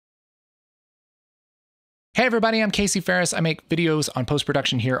Hey everybody, I'm Faris. I make videos on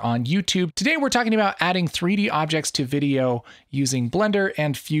post-production here on YouTube. Today we're talking about adding 3D objects to video using Blender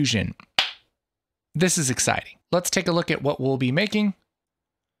and Fusion. This is exciting. Let's take a look at what we'll be making.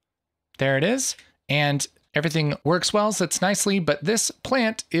 There it is. And everything works well, sits nicely, but this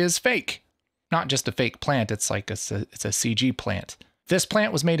plant is fake. Not just a fake plant, it's like it's a CG plant. This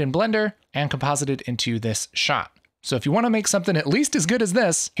plant was made in Blender and composited into this shot. So if you want to make something at least as good as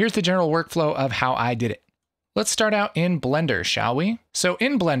this, here's the general workflow of how I did it. Let's start out in Blender, shall we? So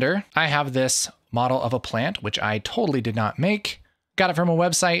in Blender, I have this model of a plant, which I totally did not make. Got it from a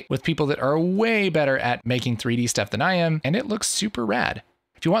website with people that are way better at making 3D stuff than I am, and it looks super rad.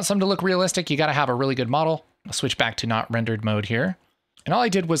 If you want something to look realistic, you gotta have a really good model. I'll switch back to not rendered mode here. And all I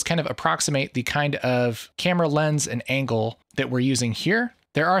did was kind of approximate the kind of camera lens and angle that we're using here.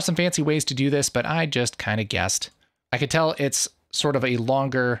 There are some fancy ways to do this, but I just kind of guessed. I could tell it's sort of a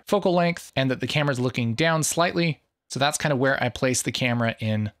longer focal length and that the camera's looking down slightly. So that's kind of where I place the camera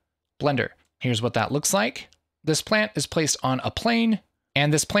in Blender. Here's what that looks like. This plant is placed on a plane,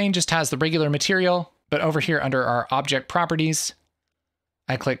 and this plane just has the regular material, but over here under our object properties,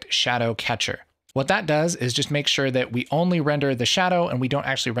 I clicked shadow catcher. What that does is just make sure that we only render the shadow and we don't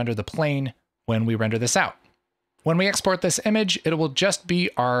actually render the plane when we render this out. When we export this image, it will just be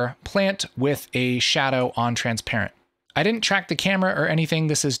our plant with a shadow on transparent. I didn't track the camera or anything.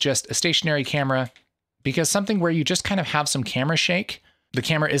 This is just a stationary camera because something where you just kind of have some camera shake, the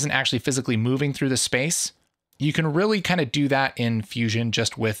camera isn't actually physically moving through the space. You can really kind of do that in Fusion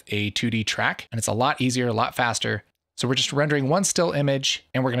just with a 2D track, and it's a lot easier, a lot faster. So we're just rendering one still image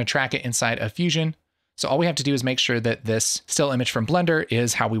and we're going to track it inside of Fusion. So all we have to do is make sure that this still image from Blender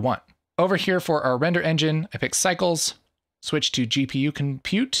is how we want. Over here for our render engine, I picked cycles, switch to GPU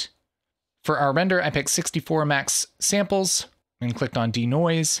compute. For our render, I picked 64 max samples and clicked on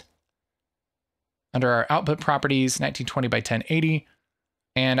denoise. Under our output properties, 1920 by 1080,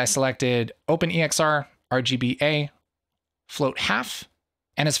 and I selected OpenEXR, RGBA, float half.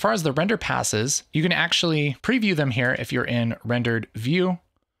 And as far as the render passes, you can actually preview them here if you're in rendered view.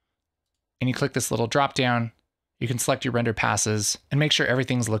 And you click this little drop down, you can select your render passes and make sure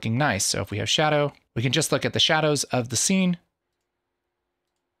everything's looking nice. So if we have shadow, we can just look at the shadows of the scene.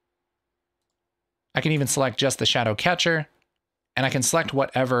 I can even select just the shadow catcher, and I can select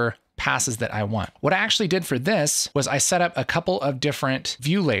whatever passes that I want. What I actually did for this was I set up a couple of different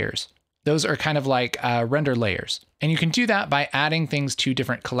view layers. Those are kind of like render layers. And you can do that by adding things to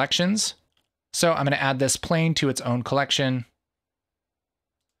different collections. So I'm going to add this plane to its own collection.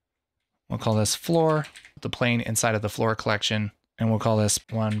 We'll call this floor, the plane inside of the floor collection, and we'll call this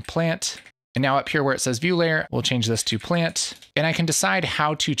one plant. And now up here where it says view layer, we'll change this to plant, and I can decide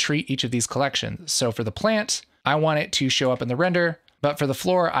how to treat each of these collections. So for the plant, I want it to show up in the render, but for the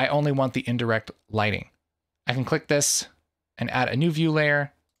floor, I only want the indirect lighting. I can click this and add a new view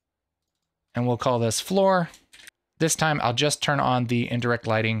layer, and we'll call this floor. This time I'll just turn on the indirect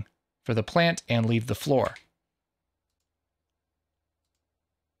lighting for the plant and leave the floor.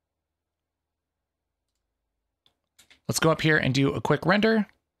 Let's go up here and do a quick render.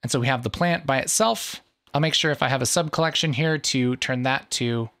 And so we have the plant by itself. I'll make sure if I have a sub collection here to turn that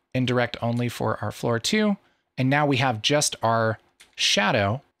to indirect only for our floor 2. And now we have just our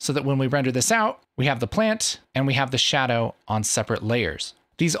shadow so that when we render this out, we have the plant and we have the shadow on separate layers.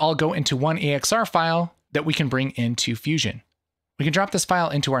 These all go into one EXR file that we can bring into Fusion. We can drop this file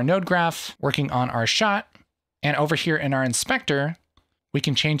into our node graph, working on our shot. And over here in our inspector, we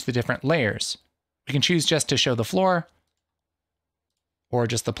can change the different layers. We can choose just to show the floor, or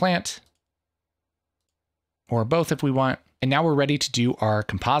just the plant, or both if we want. And now we're ready to do our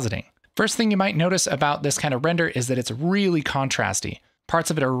compositing. First thing you might notice about this kind of render is that it's really contrasty. Parts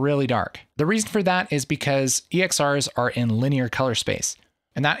of it are really dark. The reason for that is because EXRs are in linear color space.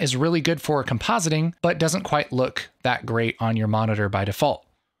 And that is really good for compositing, but doesn't quite look that great on your monitor by default.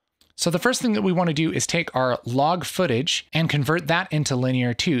 So the first thing that we want to do is take our log footage and convert that into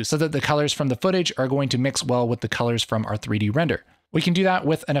linear too, so that the colors from the footage are going to mix well with the colors from our 3D render. We can do that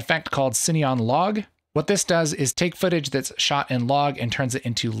with an effect called Cineon Log. What this does is take footage that's shot in log and turns it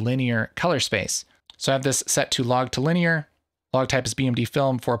into linear color space. So I have this set to log to linear. Log type is BMD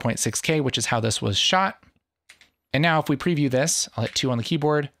film 4.6K, which is how this was shot. And now if we preview this, I'll hit 2 on the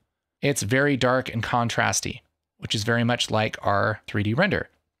keyboard. It's very dark and contrasty, which is very much like our 3D render.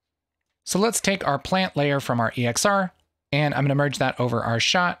 So let's take our plant layer from our EXR, and I'm going to merge that over our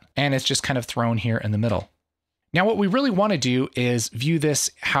shot, and it's just kind of thrown here in the middle. Now what we really want to do is view this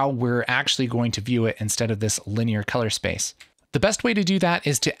how we're actually going to view it instead of this linear color space. The best way to do that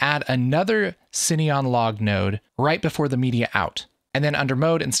is to add another Cineon log node right before the media out. And then under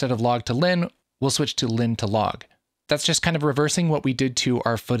mode, instead of log to lin, we'll switch to lin to log. That's just kind of reversing what we did to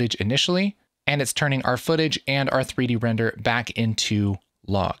our footage initially, and it's turning our footage and our 3D render back into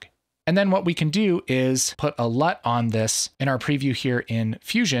log. And then what we can do is put a LUT on this in our preview here in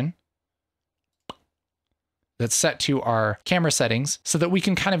Fusion that's set to our camera settings so that we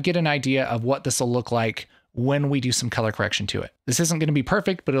can kind of get an idea of what this will look like when we do some color correction to it. This isn't going to be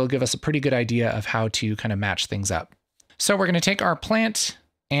perfect, but it'll give us a pretty good idea of how to kind of match things up. So we're going to take our plant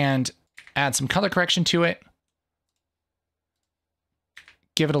and add some color correction to it.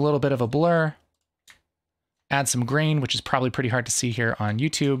 Give it a little bit of a blur. Add some grain, which is probably pretty hard to see here on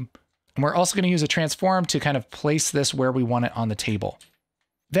YouTube. And we're also going to use a transform to kind of place this where we want it on the table.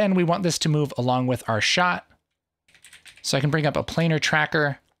 Then we want this to move along with our shot. So I can bring up a planar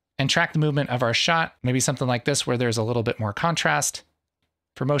tracker and track the movement of our shot. Maybe something like this where there's a little bit more contrast.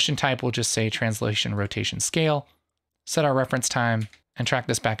 For motion type, we'll just say translation, rotation, scale. Set our reference time and track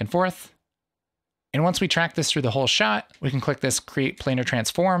this back and forth. And once we track this through the whole shot, we can click this create planar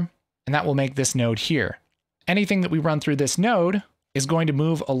transform, and that will make this node here. Anything that we run through this node is going to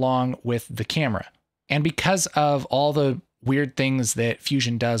move along with the camera. And because of all the weird things that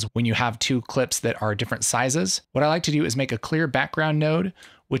Fusion does when you have two clips that are different sizes, what I like to do is make a clear background node,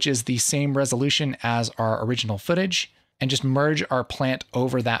 which is the same resolution as our original footage, and just merge our plant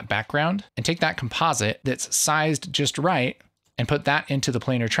over that background and take that composite that's sized just right and put that into the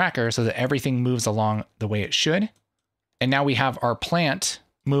planar tracker so that everything moves along the way it should. And now we have our plant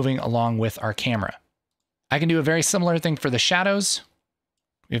moving along with our camera. I can do a very similar thing for the shadows.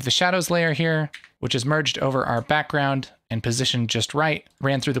 We have the shadows layer here, which is merged over our background and positioned just right,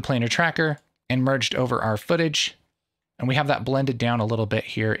 ran through the planar tracker and merged over our footage. And we have that blended down a little bit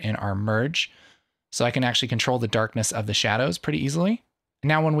here in our merge. So I can actually control the darkness of the shadows pretty easily.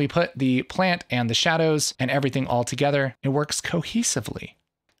 Now when we put the plant and the shadows and everything all together, it works cohesively.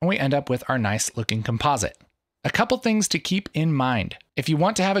 And we end up with our nice looking composite. A couple things to keep in mind. If you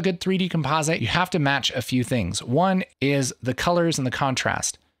want to have a good 3D composite, you have to match a few things. One is the colors and the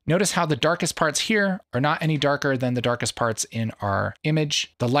contrast. Notice how the darkest parts here are not any darker than the darkest parts in our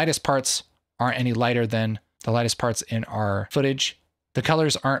image. The lightest parts aren't any lighter than the lightest parts in our footage. The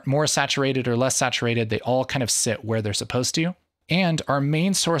colors aren't more saturated or less saturated. They all kind of sit where they're supposed to. And our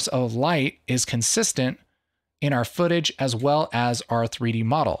main source of light is consistent in our footage as well as our 3D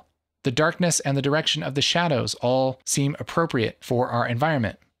model. The darkness and the direction of the shadows all seem appropriate for our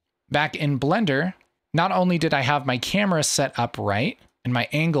environment. Back in Blender, not only did I have my camera set up right and my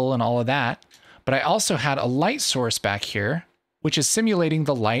angle and all of that, but I also had a light source back here, which is simulating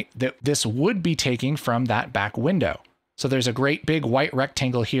the light that this would be taking from that back window. So there's a great big white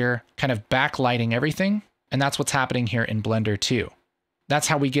rectangle here, kind of backlighting everything. And that's what's happening here in Blender too. That's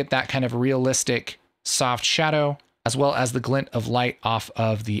how we get that kind of realistic soft shadow, as well as the glint of light off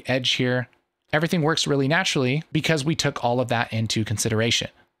of the edge here. Everything works really naturally because we took all of that into consideration.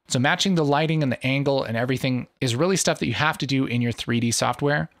 So matching the lighting and the angle and everything is really stuff that you have to do in your 3D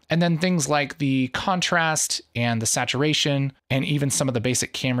software. And then things like the contrast and the saturation, and even some of the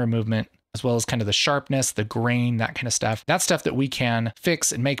basic camera movement, as well as kind of the sharpness, the grain, that kind of stuff. That's stuff that we can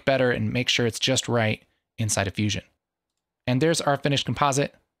fix and make better and make sure it's just right inside of Fusion. And there's our finished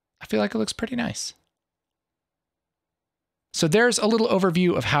composite. I feel like it looks pretty nice. So there's a little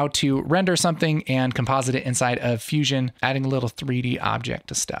overview of how to render something and composite it inside of Fusion, adding a little 3D object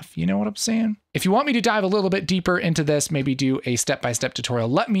to stuff. You know what I'm saying? If you want me to dive a little bit deeper into this, maybe do a step-by-step tutorial,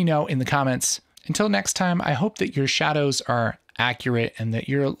 let me know in the comments. Until next time, I hope that your shadows are accurate and that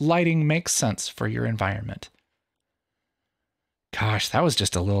your lighting makes sense for your environment. Gosh, that was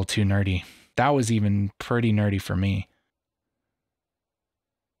just a little too nerdy. That was even pretty nerdy for me.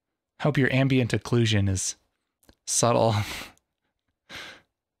 Hope your ambient occlusion is subtle.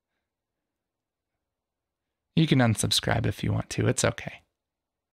 You can unsubscribe if you want to. It's okay.